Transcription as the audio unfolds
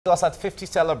Because at 50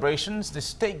 celebrations, the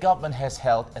state government has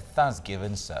held a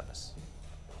Thanksgiving service.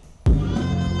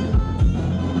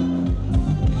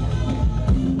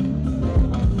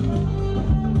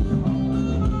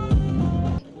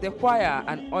 The choir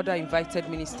and other invited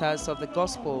ministers of the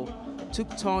gospel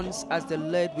took turns as they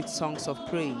led with songs of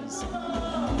praise.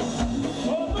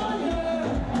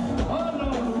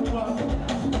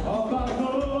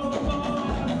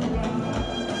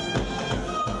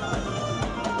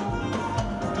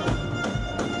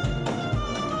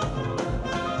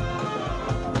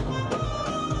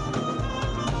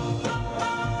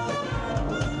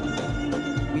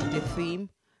 With the theme,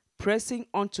 Pressing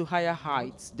on to Higher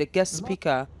Heights, the guest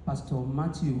speaker, Pastor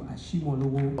Matthew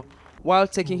Ashimolowo, while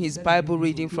taking his Bible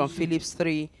reading from Philippians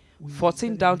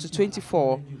 3:14 down to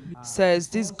 24, says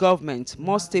this government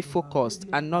must stay focused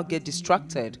and not get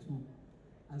distracted.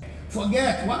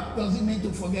 Forget. What does it mean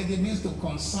to forget? It means to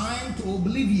consign to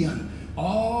oblivion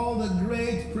all the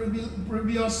great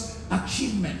previous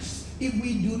achievements. If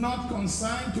we do not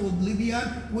consign to oblivion,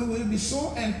 we will be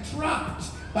so entrapped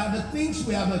by the things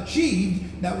we have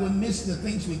achieved that we miss the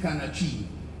things we can achieve.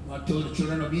 God told the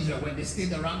children of Israel when they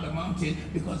stayed around the mountain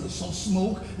because they saw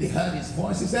smoke, they heard his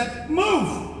voice. He said,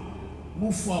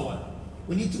 move forward.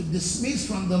 We need to dismiss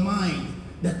from the mind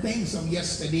the things of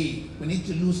yesterday. We need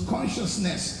to lose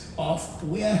consciousness of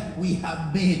where we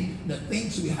have been, the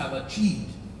things we have achieved.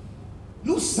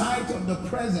 Lose sight of the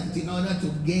present in order to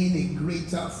gain a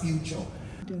greater future.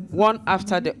 One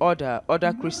after the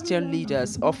other Christian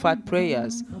leaders offered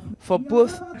prayers for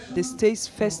both the state's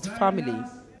first family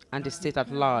and the state at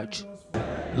large.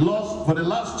 For the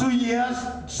last 2 years,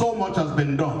 so much has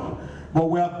been done. But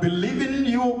we are believing in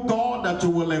you, God, that you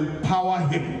will empower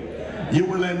him. You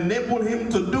will enable him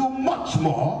to do much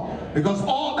more, because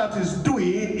all that he's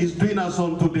doing us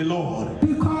unto the Lord.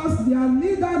 Because their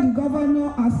leader, the governor,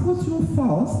 has put you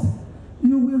first,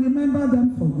 you will remember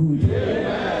them for good.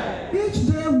 Amen. Each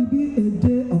day will be a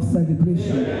day of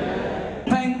celebration.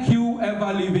 thank you,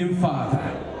 ever-living Father.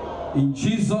 In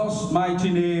Jesus' mighty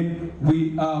name,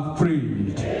 we have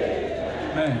prayed.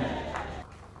 Amen.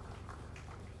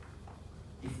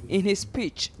 In his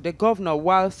speech, the governor,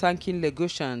 while thanking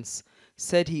Lagosians,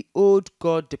 said he owed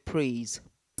God the praise.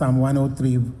 Psalm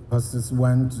 103, verses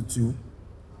 1 to 2.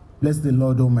 Bless the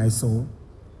Lord, O my soul,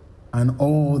 and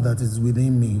all that is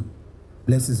within me.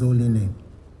 Bless his holy name.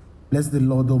 Bless the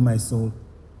Lord, O my soul,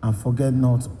 and forget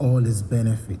not all his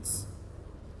benefits.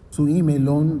 To him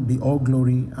alone be all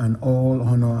glory and all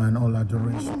honor and all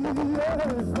adoration.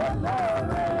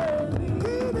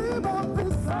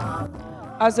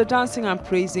 As the dancing and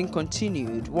praising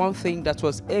continued, one thing that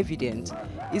was evident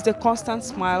is the constant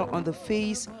smile on the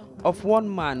face of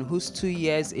one man whose 2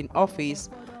 years in office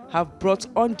have brought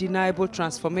undeniable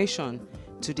transformation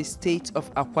to the state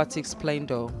of aquatic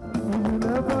splendor.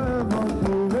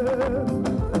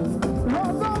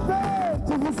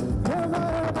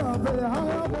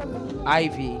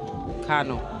 Ivy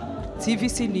Kano,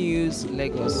 TVC News,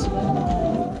 Lagos.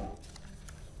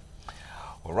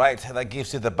 All right, that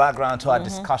gives you the background to our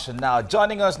discussion now.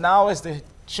 Joining us now is the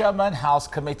Chairman, House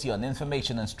Committee on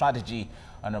Information and Strategy,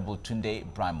 Honorable Tunde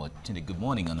Brimo. Tunde, good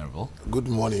morning, Honorable. Good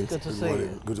morning. Good to see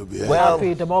you. Good to be here. Well,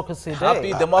 Happy Democracy Day.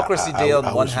 Happy Democracy Day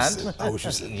on one hand. I wish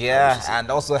you say. Yeah, and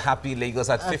also happy Lagos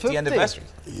at 50th anniversary.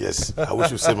 Yes, I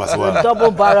wish you same as well. Double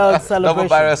barrel celebration. Double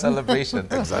barrel celebration.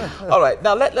 Exactly. All right,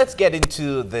 now let's get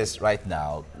into this right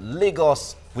now.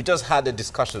 Lagos, we just had a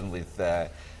discussion with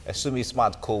Sumi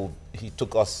Smart Cole. He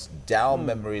took us down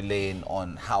memory lane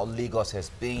on how Lagos has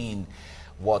been,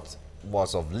 what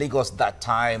was of Lagos that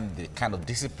time, the kind of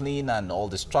discipline and all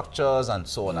the structures and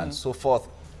so on and so forth.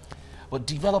 But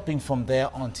developing from there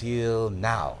until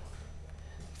now,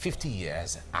 50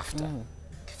 years after,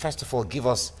 first of all, give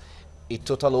us a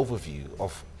total overview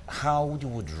of how you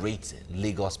would rate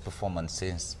Lagos' performance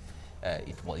since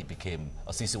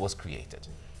since it was created.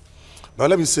 Now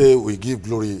let me say we give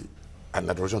glory and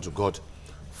adoration to God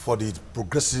for the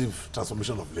progressive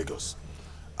transformation of Lagos.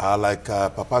 Like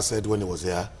Papa said when he was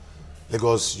here,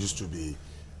 Lagos used to be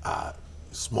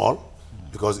small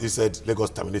because he said Lagos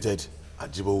terminated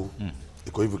at Djibo,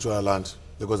 Ikoyi Victoria Island,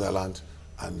 Lagos Island,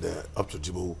 and up to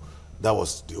Djibo. That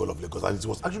was the whole of Lagos, and it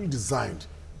was actually designed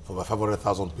for about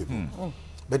 500,000 people.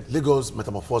 But Lagos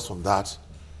metamorphosed from that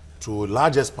to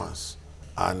large expanse,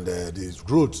 and the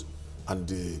growth and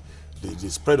the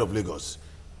spread of Lagos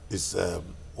is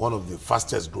one of the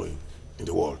fastest growing in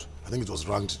the world. I think it was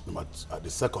ranked the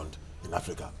second in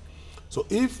Africa. So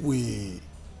if we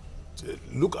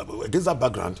look against that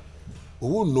background, we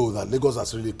will know that Lagos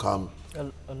has really come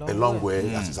a long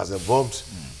way as it has evolved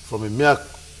from a mere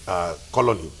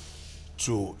colony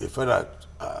to a federal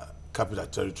capital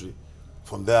territory,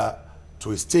 from there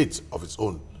to a state of its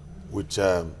own, with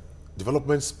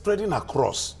development spreading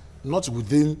across, not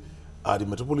within the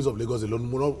metropolis of Lagos alone,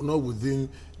 not within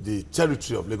the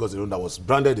territory of Lagos alone that was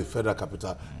branded the federal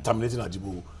capital, terminating at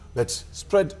Djibouti, but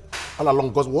spread all along.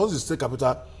 Because once the state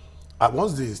capital,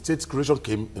 once the state creation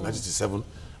came in 1967,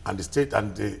 and the state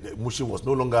and the Mushin was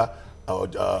no longer,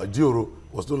 Dioro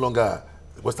was no longer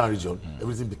the Western region,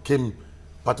 everything became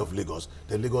part of Lagos.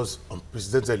 Then Lagos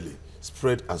unprecedentedly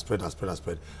spread and spread and spread and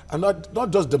spread. And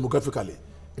not just demographically,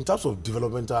 in terms of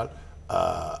developmental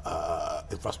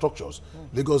infrastructures,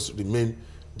 Lagos remained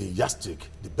the yardstick,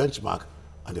 the benchmark,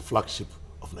 and the flagship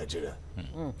of Nigeria.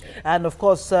 And of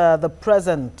course, the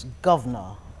present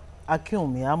governor,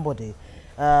 Akinwumi Ambode,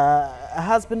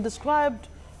 has been described,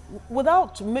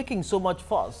 without making so much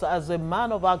fuss, as a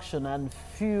man of action and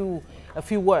a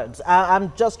few words.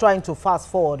 I'm just trying to fast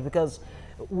forward because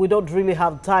we don't really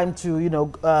have time to, you know,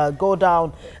 go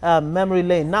down memory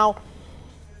lane. Now,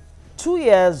 2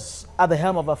 years at the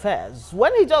helm of affairs.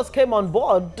 When he just came on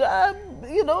board,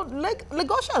 you know,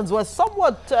 Lagosians were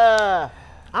somewhat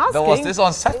asking. There was this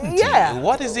uncertainty. Yeah.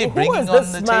 What is he bringing on the table? Who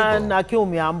is this man, table?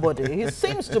 Akinwumi Ambode? He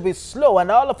seems to be slow, and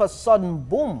all of a sudden,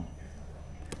 boom.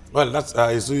 Well, that's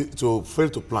to fail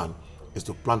to plan is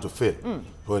to plan to fail.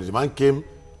 When the man came,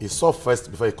 he saw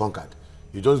first before he conquered.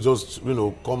 You don't just, you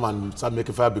know, come and start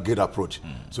making fire brigade approach.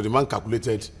 So the man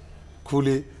calculated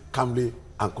coolly, calmly,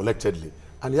 and collectedly.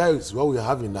 And here is what we are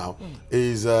having now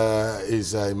is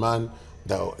a man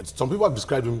that some people have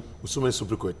described him with so many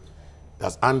sobriquets. He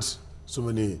has earned so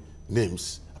many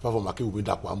names, apart from Akinwumi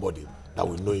Ambode, that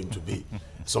we know him to be.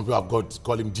 Some people have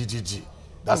call him GGG.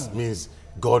 That means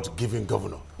God-given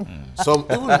governor. Some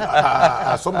even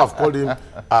some have called him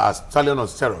stallion on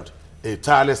steroid, a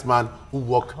tireless man who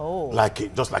works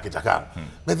just like a jackal.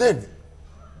 But then,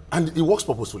 and he works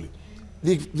purposefully.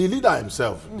 The leader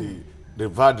himself, the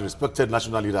very respected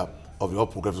national leader of the All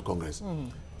Progressive Congress,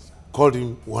 called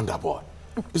him Wonder Boy.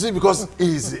 You see, because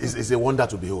he's a wonder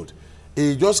to behold.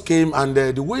 He just came, and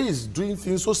the way he's doing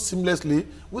things so seamlessly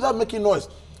without making noise.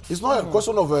 It's not a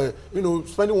question of you know,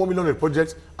 spending 1 million on a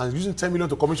project and using 10 million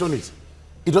to commission it.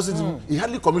 He doesn't. He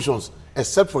hardly commissions,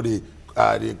 except for the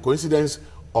coincidence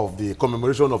of the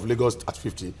commemoration of Lagos at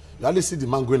 50. You hardly see the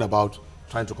man going about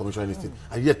trying to commission anything,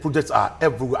 and yet projects are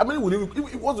everywhere. I mean, if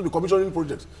he wants to be commissioning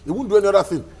projects, he won't do any other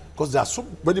thing because there are so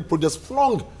many projects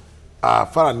flung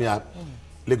far and near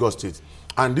Lagos State,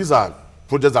 and these are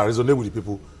projects that resonate with the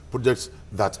people, projects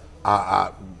that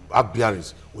are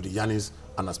bearings with the yearnings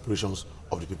and aspirations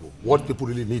of the people. What people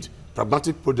really need: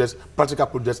 pragmatic projects, practical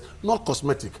projects, not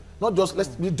cosmetic, not just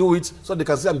let me do it so they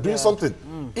can say I'm doing something.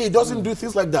 He doesn't do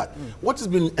things like that. What he's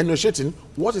been initiating,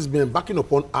 what he's been embarking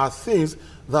upon, are things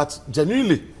that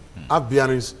genuinely have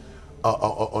bearings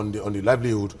on the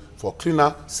livelihood for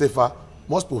cleaner, safer,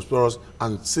 more prosperous,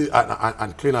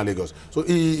 and cleaner Lagos. So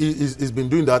he's been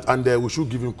doing that, and we should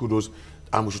give him kudos,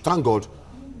 and we should thank God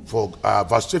for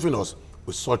vouchsafing us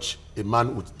with such a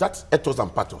man with that ethos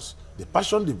and pathos. The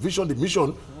passion, the vision, the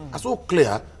mission are so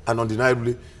clear and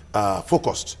undeniably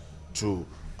focused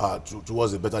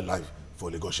towards a better life for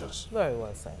Lagosians. Very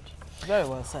well said. Very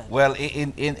well said. Well,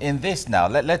 in this now,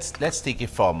 let's take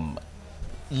it from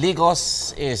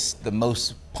Lagos is the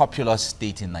most populous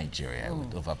state in Nigeria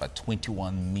with over about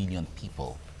 21 million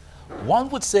people. One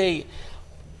would say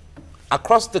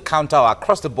across the counter or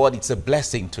across the board, it's a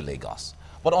blessing to Lagos.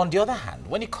 But on the other hand,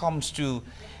 when it comes to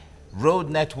road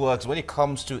networks, when it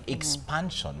comes to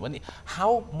expansion,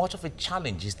 how much of a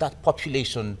challenge is that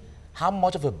population, how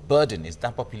much of a burden is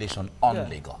that population on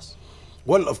Lagos?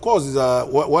 Well, of course,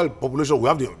 while population, we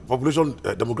have the population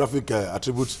demographic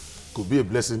attributes could be a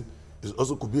blessing, it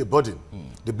also could be a burden.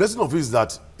 The blessing of it is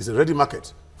that it's a ready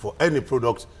market for any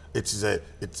product. It's a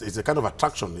kind of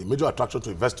attraction, a major attraction to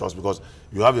investors, because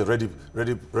you have a ready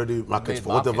market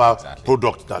for whatever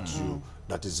product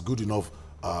that is good enough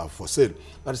for sale.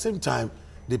 At the same time,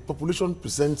 the population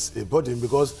presents a burden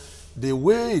because the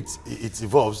way it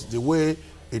evolves, the way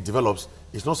it develops,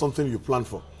 is not something you plan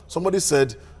for. Somebody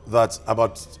said that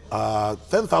about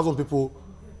 10,000 people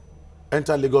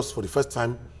enter Lagos for the first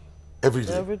time every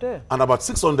day. Every day. And about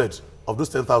 600 of those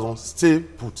 10,000 stay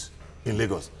put in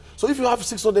Lagos. So if you have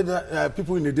 600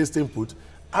 people in a day staying put,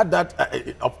 add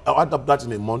up that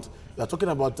in a month, you are talking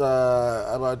about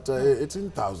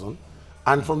 18,000.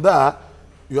 And from there,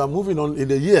 you are moving on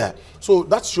in a year. So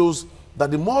that shows that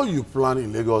the more you plan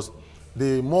in Lagos,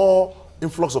 the more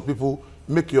influx of people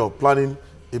make your planning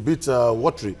a bit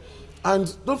watery.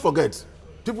 And don't forget,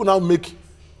 people now make,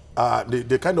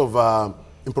 they kind of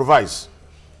improvise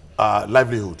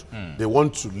livelihood. They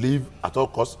want to live at all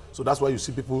costs. So that's why you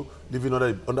see people living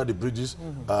under the bridges,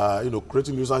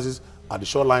 creating nuisances at the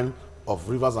shoreline of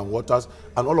rivers and waters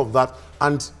and all of that.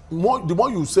 And the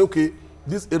more you say, okay,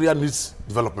 this area needs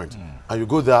development, and you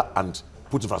go there and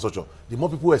put infrastructure, the more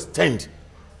people extend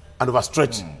and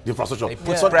overstretch the infrastructure. They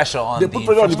put pressure on the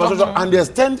infrastructure and they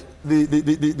extend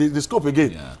the scope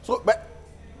again. Yeah. So, but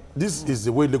this is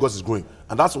the way Lagos is growing,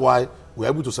 and that's why we're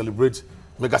able to celebrate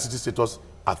megacity status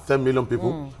at 10 million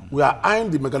people. We are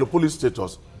eyeing the megalopolis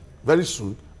status very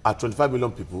soon at 25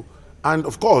 million people, and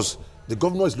of course, the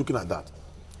governor is looking at that.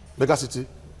 Megacity,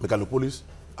 megalopolis,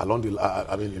 along the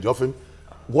in the offing.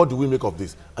 What do we make of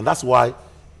this? And that's why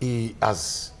he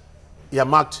has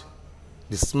earmarked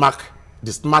the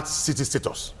smart city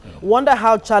status. Wonder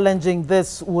how challenging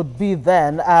this would be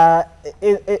then.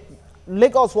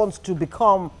 Lagos wants to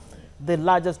become the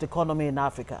largest economy in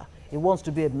Africa. It wants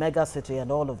to be a mega city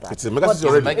and all of that. It's a mega city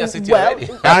already. Mega city already.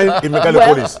 And in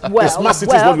megalopolis. The smart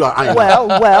city is what you are eyeing.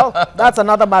 Well, that's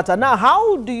another matter. Now,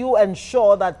 how do you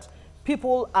ensure that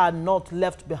people are not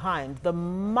left behind, the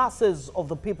masses of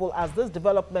the people, as this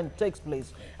development takes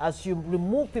place, as you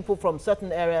remove people from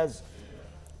certain areas,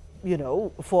 you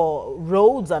know, for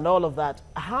roads and all of that?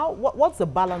 What's the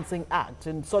balancing act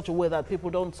in such a way that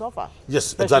people don't suffer?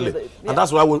 Yes, exactly. And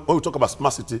that's why when we talk about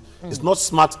smart city, it's not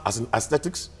smart as in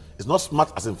aesthetics, it's not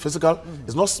smart as in physical,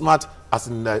 it's not smart as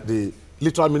in the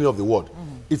literal meaning of the word.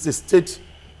 It's a state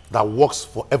that works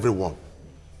for everyone.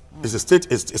 It's a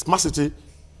state, it's a smart city.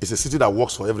 It's a city that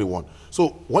works for everyone. So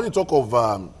when you talk of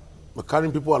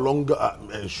carrying people along,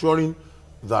 ensuring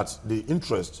that the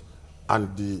interest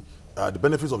and the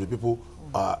benefits of the people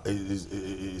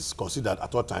is considered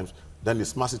at all times, then the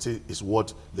smart city is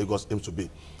what Lagos aims to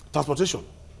be. Transportation.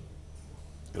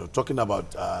 You know, talking about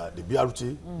the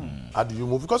BRT, how do you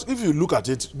move? Because if you look at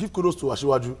it, give kudos to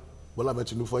Asiwaju Bola Ahmed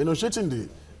Tinubu for initiating the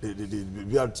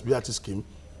BRT scheme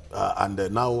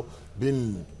and now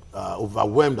being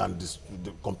overwhelmed and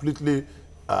completely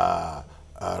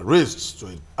raised to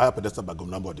a higher pedestal by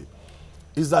Governor Ambode,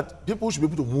 is that people should be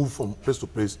able to move from place to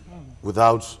place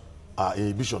without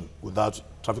inhibition, without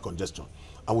traffic congestion.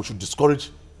 And we should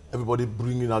discourage everybody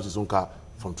bringing out his own car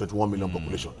from 21 million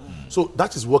population. So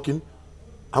that is working.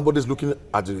 Ambode is looking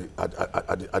at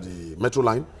the metro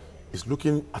line. It's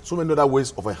looking at so many other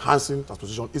ways of enhancing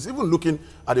transportation. It's even looking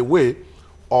at a way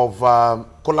of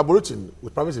collaborating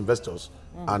with private investors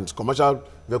and commercial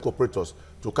vehicle operators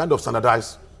to kind of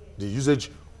standardize the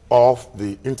usage of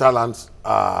the interland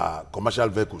commercial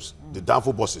vehicles, the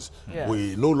downfall buses.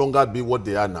 Will no longer be what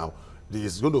they are now.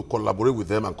 It's going to collaborate with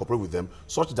them and cooperate with them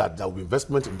such that there will be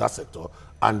investment in that sector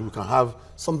and we can have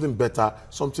something better,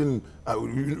 something,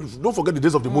 don't forget the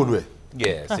days of the motorway.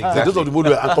 Yes, exactly. The days of the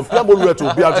motorway and compare motorway to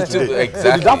BRT today.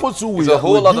 Exactly. So the downfall too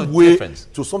will give way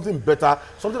to something better,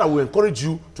 something that will encourage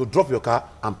you to drop your car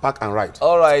and park and ride.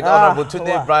 All right, Honorable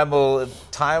Tunde Brimo,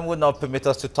 time will not permit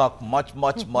us to talk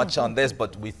much on this,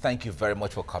 but we thank you very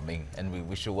much for coming and we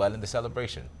wish you well in the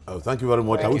celebration. Oh, thank you very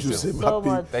much. I wish you the same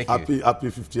happy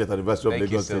 50th anniversary of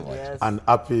Lagos State and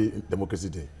happy Democracy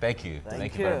Day. Thank you.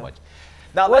 Thank you very much.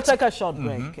 Now we'll take a short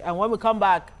break, and when we come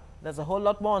back, there's a whole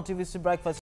lot more on TVC Breakfast.